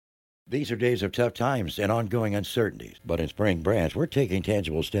These are days of tough times and ongoing uncertainties. But in Spring Branch, we're taking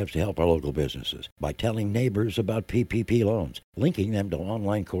tangible steps to help our local businesses by telling neighbors about PPP loans, linking them to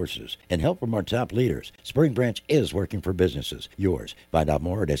online courses, and help from our top leaders. Spring Branch is working for businesses. Yours. Find out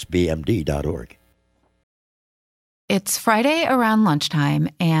more at sbmd.org. It's Friday around lunchtime,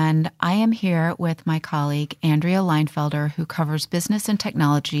 and I am here with my colleague, Andrea Leinfelder, who covers business and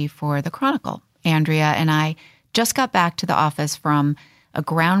technology for The Chronicle. Andrea and I just got back to the office from a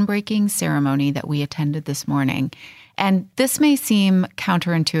groundbreaking ceremony that we attended this morning. And this may seem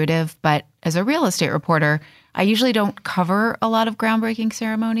counterintuitive, but as a real estate reporter, I usually don't cover a lot of groundbreaking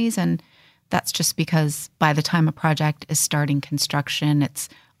ceremonies, and that's just because by the time a project is starting construction, it's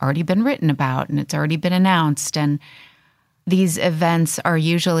already been written about and it's already been announced. And these events are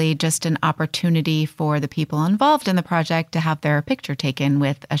usually just an opportunity for the people involved in the project to have their picture taken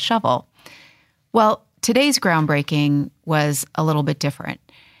with a shovel. Well, today's groundbreaking was a little bit different.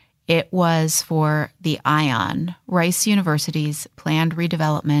 It was for the ION, Rice University's planned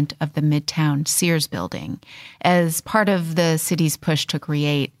redevelopment of the Midtown Sears building as part of the city's push to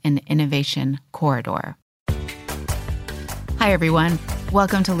create an innovation corridor. Hi, everyone.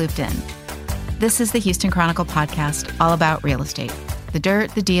 Welcome to Looped In. This is the Houston Chronicle podcast all about real estate. The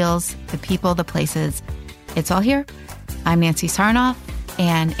dirt, the deals, the people, the places. It's all here. I'm Nancy Sarnoff.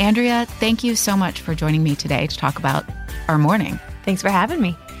 And Andrea, thank you so much for joining me today to talk about our morning. Thanks for having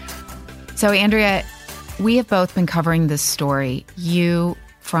me. So, Andrea, we have both been covering this story. You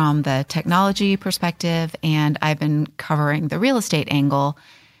from the technology perspective, and I've been covering the real estate angle.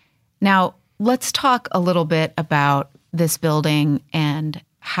 Now, let's talk a little bit about this building and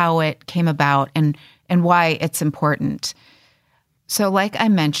how it came about and why it's important. So like I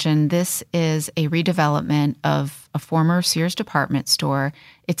mentioned, this is a redevelopment of a former Sears department store.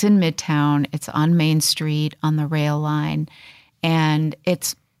 It's in Midtown. It's on Main Street on the rail line. And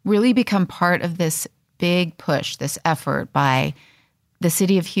it's really become part of this big push, this effort by the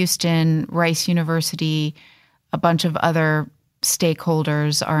city of Houston, Rice University, a bunch of other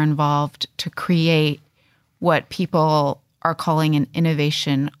stakeholders are involved to create what people are calling an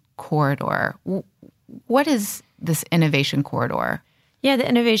innovation corridor. What is this innovation corridor? Yeah, the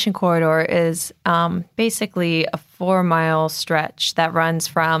innovation corridor is basically a 4-mile stretch that runs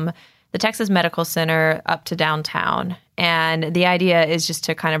from the Texas Medical Center up to downtown. And the idea is just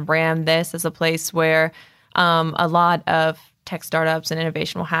to kind of brand this as a place where a lot of tech startups and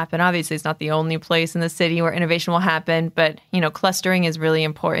innovation will happen. Obviously, it's not the only place in the city where innovation will happen, but clustering is really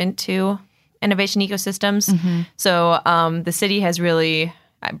important to innovation ecosystems. Mm-hmm. So the city has really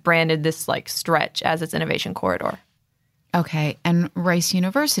branded this stretch as its innovation corridor. Okay. And Rice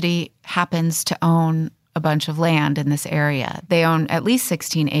University happens to own a bunch of land in this area. They own at least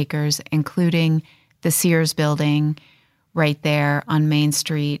 16 acres, including the Sears building right there on Main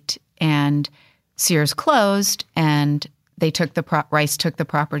Street. And Sears closed, and they took Rice took the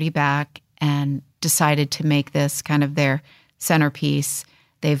property back and decided to make this kind of their centerpiece.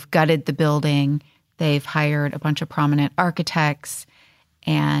 They've gutted the building. They've hired a bunch of prominent architects,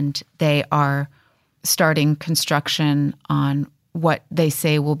 and they are starting construction on what they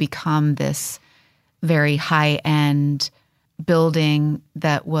say will become this very high-end building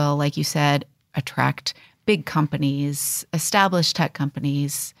that will, like you said, attract big companies, established tech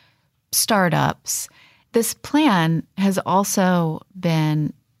companies, startups. This plan has also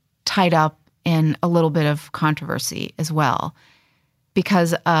been tied up in a little bit of controversy as well,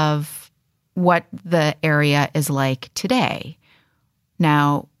 because of what the area is like today.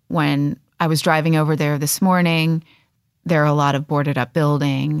 Now, when I was driving over there this morning, there are a lot of boarded up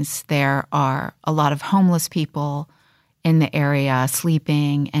buildings. There are a lot of homeless people in the area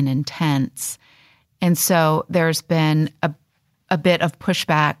sleeping and in tents. And so there's been a bit of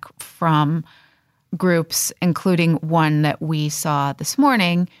pushback from groups, including one that we saw this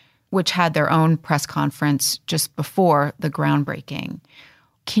morning, which had their own press conference just before the groundbreaking.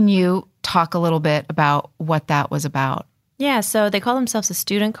 Can you talk a little bit about what that was about? Yeah, so they call themselves the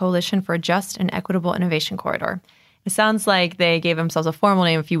Student Coalition for a Just and Equitable Innovation Corridor. It sounds like they gave themselves a formal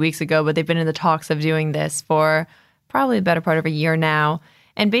name a few weeks ago, but they've been in the talks of doing this for probably the better part of a year now.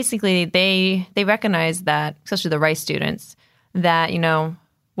 And basically, they recognize that, especially the Rice students, that,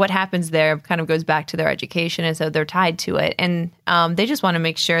 what happens there kind of goes back to their education, and so they're tied to it. And they just want to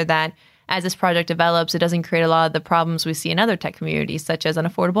make sure that as this project develops, it doesn't create a lot of the problems we see in other tech communities, such as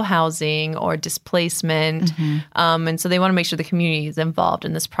unaffordable housing or displacement. Mm-hmm. And so they want to make sure the community is involved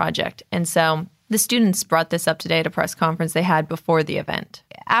in this project. And so the students brought this up today at a press conference they had before the event.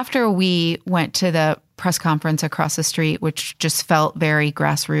 After we went to the press conference across the street, which just felt very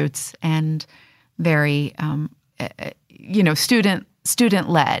grassroots and very,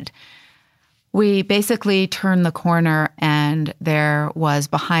 student-led, We basically turned the corner, and there was,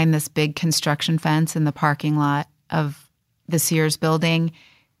 behind this big construction fence in the parking lot of the Sears building,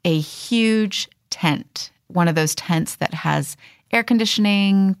 a huge tent, one of those tents that has air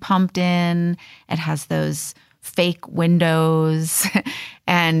conditioning pumped in. It has those fake windows.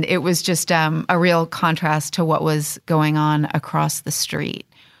 And it was just a real contrast to what was going on across the street.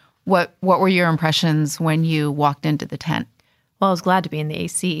 What were your impressions when you walked into the tent? Well, I was glad to be in the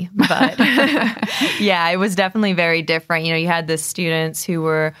AC, but yeah, it was definitely very different. You had the students who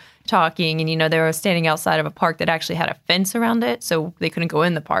were talking and, they were standing outside of a park that actually had a fence around it. So they couldn't go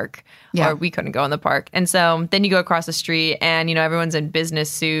in the park or we couldn't go in the park. And so then you go across the street and, everyone's in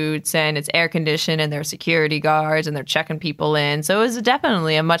business suits and it's air conditioned and there are security guards and they're checking people in. So it was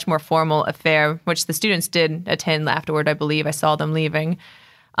definitely a much more formal affair, which the students did attend afterward, I believe. I saw them leaving.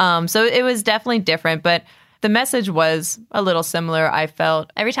 So it was definitely different, but the message was a little similar, I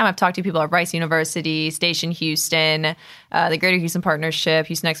felt. Every time I've talked to people at Rice University, Station Houston, the Greater Houston Partnership,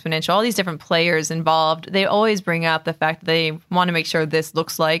 Houston Exponential, all these different players involved, they always bring up the fact that they want to make sure this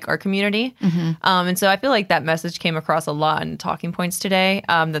looks like our community. Mm-hmm. And so I feel like that message came across a lot in talking points today,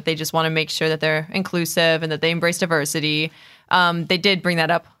 that they just want to make sure that they're inclusive and that they embrace diversity. They did bring that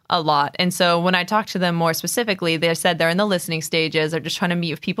up a lot. And so when I talked to them more specifically, they said they're in the listening stages. They're just trying to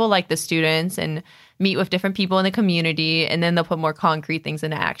meet with people like the students and meet with different people in the community, and then they'll put more concrete things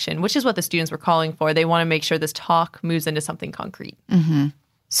into action, which is what the students were calling for. They want to make sure this talk moves into something concrete. Mm-hmm.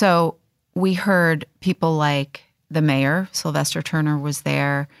 So we heard people like the mayor, Sylvester Turner, was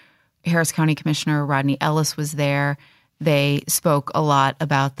there. Harris County Commissioner Rodney Ellis was there. They spoke a lot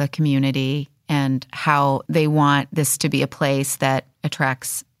about the community and how they want this to be a place that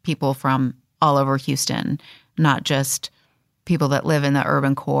attracts people from all over Houston, not just people that live in the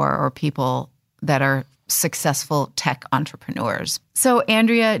urban core or people that are successful tech entrepreneurs. So,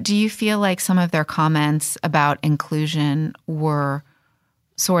 Andrea, do you feel like some of their comments about inclusion were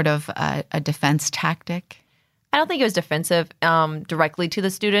sort of a defense tactic? I don't think it was defensive directly to the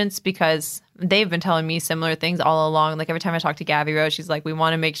students because they've been telling me similar things all along. Like every time I talk to Gabby Rose, she's like, we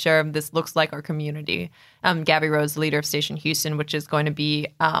want to make sure this looks like our community. Gabby Rose, the leader of Station Houston, which is going to be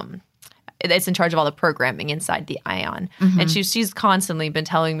it's in charge of all the programming inside the ION. Mm-hmm. And she's constantly been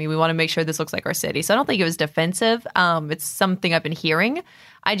telling me we want to make sure this looks like our city. So I don't think it was defensive. It's something I've been hearing.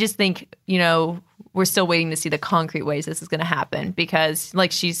 I just think, we're still waiting to see the concrete ways this is going to happen because,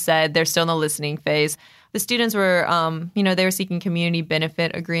 like she said, they're still in the listening phase. The students were, they were seeking community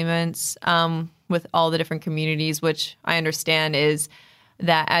benefit agreements with all the different communities, which I understand is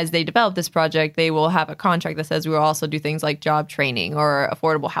that as they develop this project, they will have a contract that says we will also do things like job training or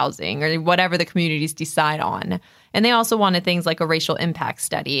affordable housing or whatever the communities decide on. And they also wanted things like a racial impact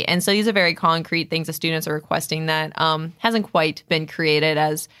study. And so these are very concrete things the students are requesting that hasn't quite been created,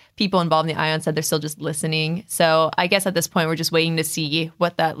 as people involved in the ION said they're still just listening. So I guess at this point, we're just waiting to see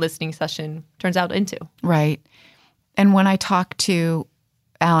what that listening session turns out into. Right. And when I talked to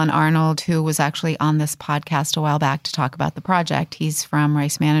Alan Arnold, who was actually on this podcast a while back to talk about the project, he's from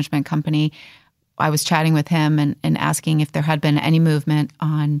Rice Management Company. I was chatting with him and asking if there had been any movement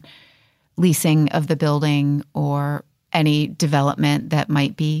on leasing of the building or any development that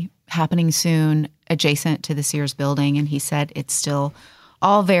might be happening soon adjacent to the Sears building. And he said it's still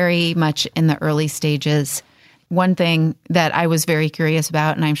all very much in the early stages. One thing that I was very curious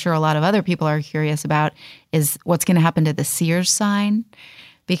about, and I'm sure a lot of other people are curious about, is what's going to happen to the Sears sign.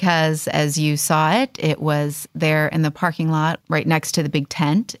 Because as you saw it, it was there in the parking lot right next to the big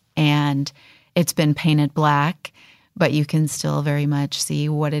tent, and it's been painted black, but you can still very much see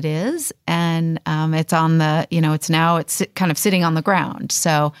what it is. And it's on the, it's kind of sitting on the ground.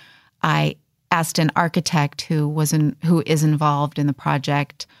 So I asked an architect who is involved in the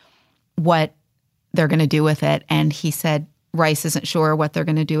project what they're going to do with it. And he said Rice isn't sure what they're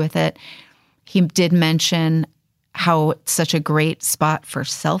going to do with it. He did mention how it's such a great spot for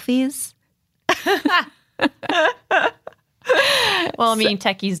selfies. Well,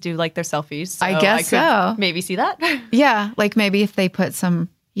 techies do like their selfies. So I guess so. Maybe see that. Yeah, like maybe if they put some,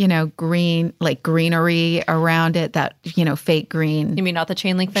 greenery around it, that, fake green. You mean not the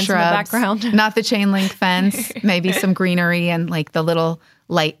chain link fence shrubs, in the background? Not the chain link fence. Maybe some greenery and like the little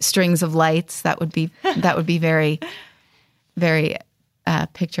light strings of lights. That would be very, very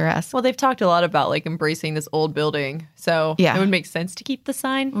picturesque. Well, they've talked a lot about embracing this old building, so it would make sense to keep the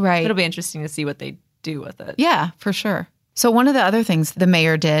sign. Right. It'll be interesting to see what they do with it. Yeah, for sure. So one of the other things the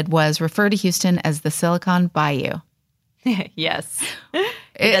mayor did was refer to Houston as the Silicon Bayou. Yes,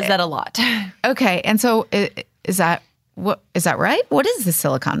 he does that a lot. Okay, and so is that right? What is the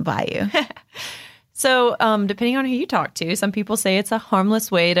Silicon Bayou? So depending on who you talk to, some people say it's a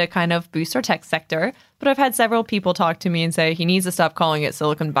harmless way to kind of boost our tech sector. But I've had several people talk to me and say he needs to stop calling it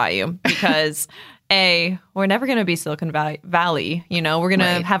Silicon Bayou because A, we're never going to be Silicon Valley. You know, we're going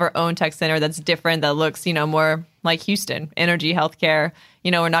to have our own tech center that's different, that looks, you know, more like Houston, energy, healthcare. You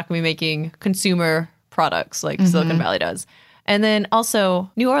know, we're not going to be making consumer products like Silicon Valley does. And then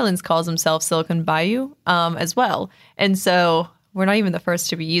also New Orleans calls themselves Silicon Bayou as well. And so we're not even the first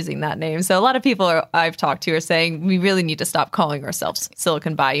to be using that name. So a lot of people I've talked to are saying we really need to stop calling ourselves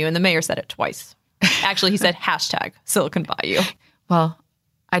Silicon Bayou. And the mayor said it twice. Actually, he said hashtag Silicon Bayou. Well,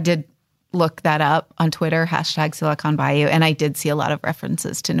 I did look that up on Twitter, hashtag Silicon Bayou, and I did see a lot of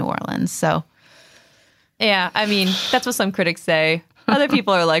references to New Orleans. So, yeah, I mean, that's what some critics say. Other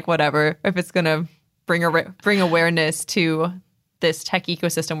people are like, whatever, if it's going to bring awareness to this tech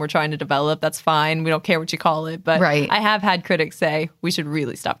ecosystem we're trying to develop, that's fine. We don't care what you call it. But I have had critics say we should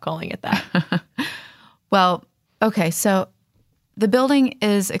really stop calling it that. Well, okay, so the building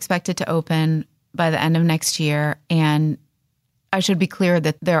is expected to open by the end of next year, and I should be clear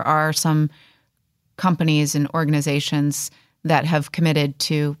that there are some companies and organizations that have committed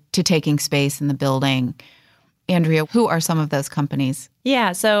to taking space in the building. Andrea, who are some of those companies?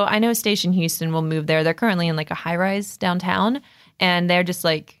 Yeah, so I know Station Houston will move there. They're currently in like a high-rise downtown, and they're just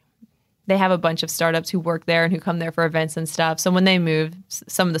like, they have a bunch of startups who work there and who come there for events and stuff. So when they move,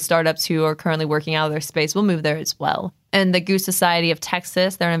 some of the startups who are currently working out of their space will move there as well. And the Goose Society of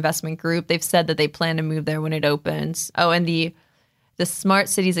Texas, their investment group, they've said that they plan to move there when it opens. Oh, and the Smart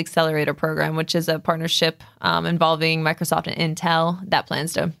Cities Accelerator Program, which is a partnership involving Microsoft and Intel, that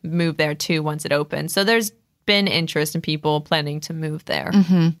plans to move there too once it opens. So there's been interest in people planning to move there.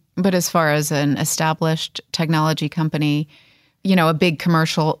 Mm-hmm. But as far as an established technology company, you know, a big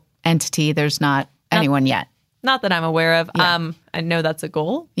commercial entity, there's not anyone yet. Not that I'm aware of. Yeah. I know that's a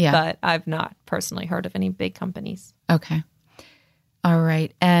goal, yeah, but I've not personally heard of any big companies. Okay. All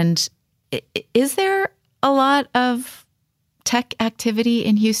right. And is there a lot of tech activity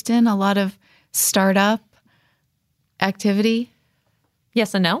in Houston? A lot of startup activity?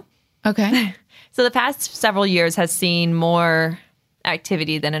 Yes and no. Okay. So the past several years has seen more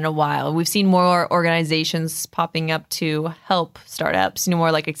activity than in a while. We've seen more organizations popping up to help startups, you know,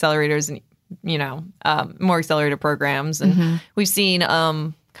 more like accelerators and, you know, more accelerator programs. And we've seen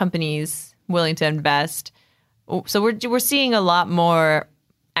companies willing to invest. So we're seeing a lot more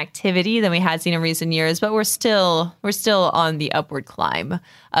activity than we had seen in recent years, but we're still on the upward climb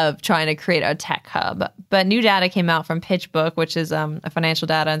of trying to create a tech hub. But new data came out from PitchBook, which is a financial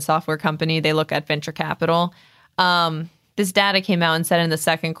data and software company. They look at venture capital. This data came out and said in the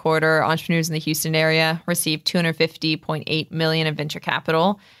second quarter, entrepreneurs in the Houston area received $250.8 million in venture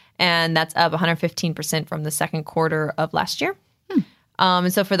capital, and that's up 115% from the second quarter of last year.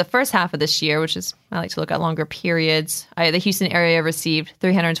 And so for the first half of this year, which is, I like to look at longer periods, the Houston area received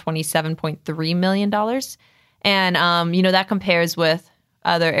 $327.3 million. And, you know, that compares with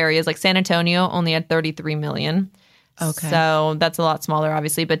other areas like San Antonio only had $33 million. Okay. So that's a lot smaller,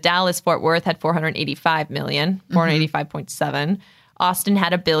 obviously. But Dallas, Fort Worth had $485 million, 485.7. Austin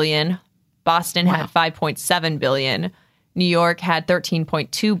had $1 billion. Boston had $5.7 billion. New York had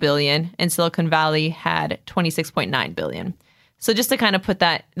 $13.2 billion. And Silicon Valley had $26.9 billion. So just to kind of put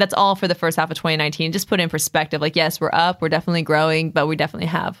that's all for the first half of 2019, just put in perspective, like, yes, we're up, we're definitely growing, but we definitely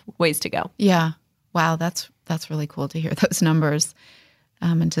have ways to go. Yeah. Wow. That's really cool to hear those numbers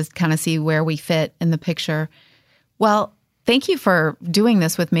and to kind of see where we fit in the picture. Well, thank you for doing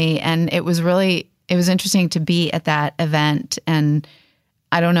this with me. And it was interesting to be at that event. And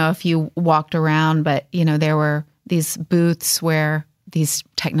I don't know if you walked around, but, you know, there were these booths where these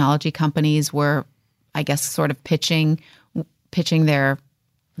technology companies were, I guess, sort of pitching their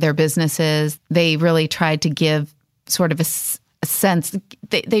businesses. They really tried to give sort of a sense.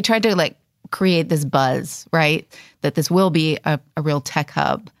 They tried to like create this buzz, right? That this will be a real tech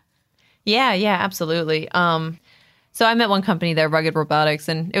hub. Yeah, absolutely. So I met one company there, Rugged Robotics,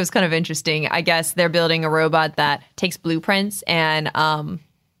 and it was kind of interesting. I guess they're building a robot that takes blueprints, and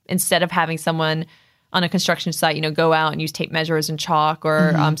instead of having someone on a construction site, you know, go out and use tape measures and chalk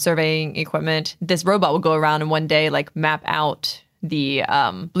or surveying equipment, this robot will go around and one day like map out the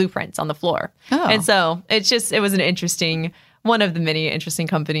blueprints on the floor. Oh. And so it was one of the many interesting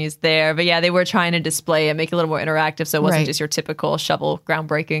companies there. But yeah, they were trying to display it, make it a little more interactive, so it wasn't just your typical shovel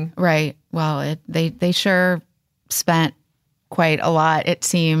groundbreaking. Right. Well, they sure spent quite a lot, it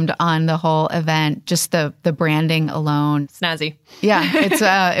seemed, on the whole event. Just the branding alone. Snazzy. Yeah,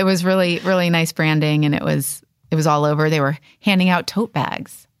 it was really, really nice branding, and it was all over. They were handing out tote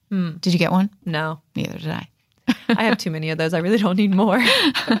bags. Did you get one? No. Neither did I. I have too many of those. I really don't need more.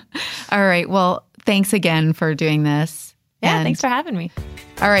 All right. Well, thanks again for doing this. Yeah, thanks for having me.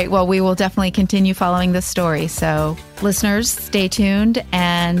 All right. Well, we will definitely continue following this story. So listeners, stay tuned,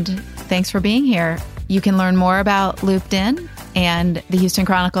 and thanks for being here. You can learn more about Looped In and the Houston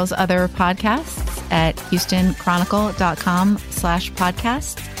Chronicle's other podcasts at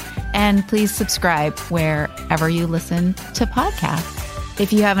houstonchronicle.com/podcasts. And please subscribe wherever you listen to podcasts.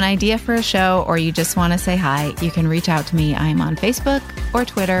 If you have an idea for a show or you just want to say hi, you can reach out to me. I'm on Facebook or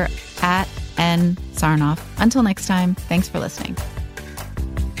Twitter @NSarnoff. Until next time, thanks for listening.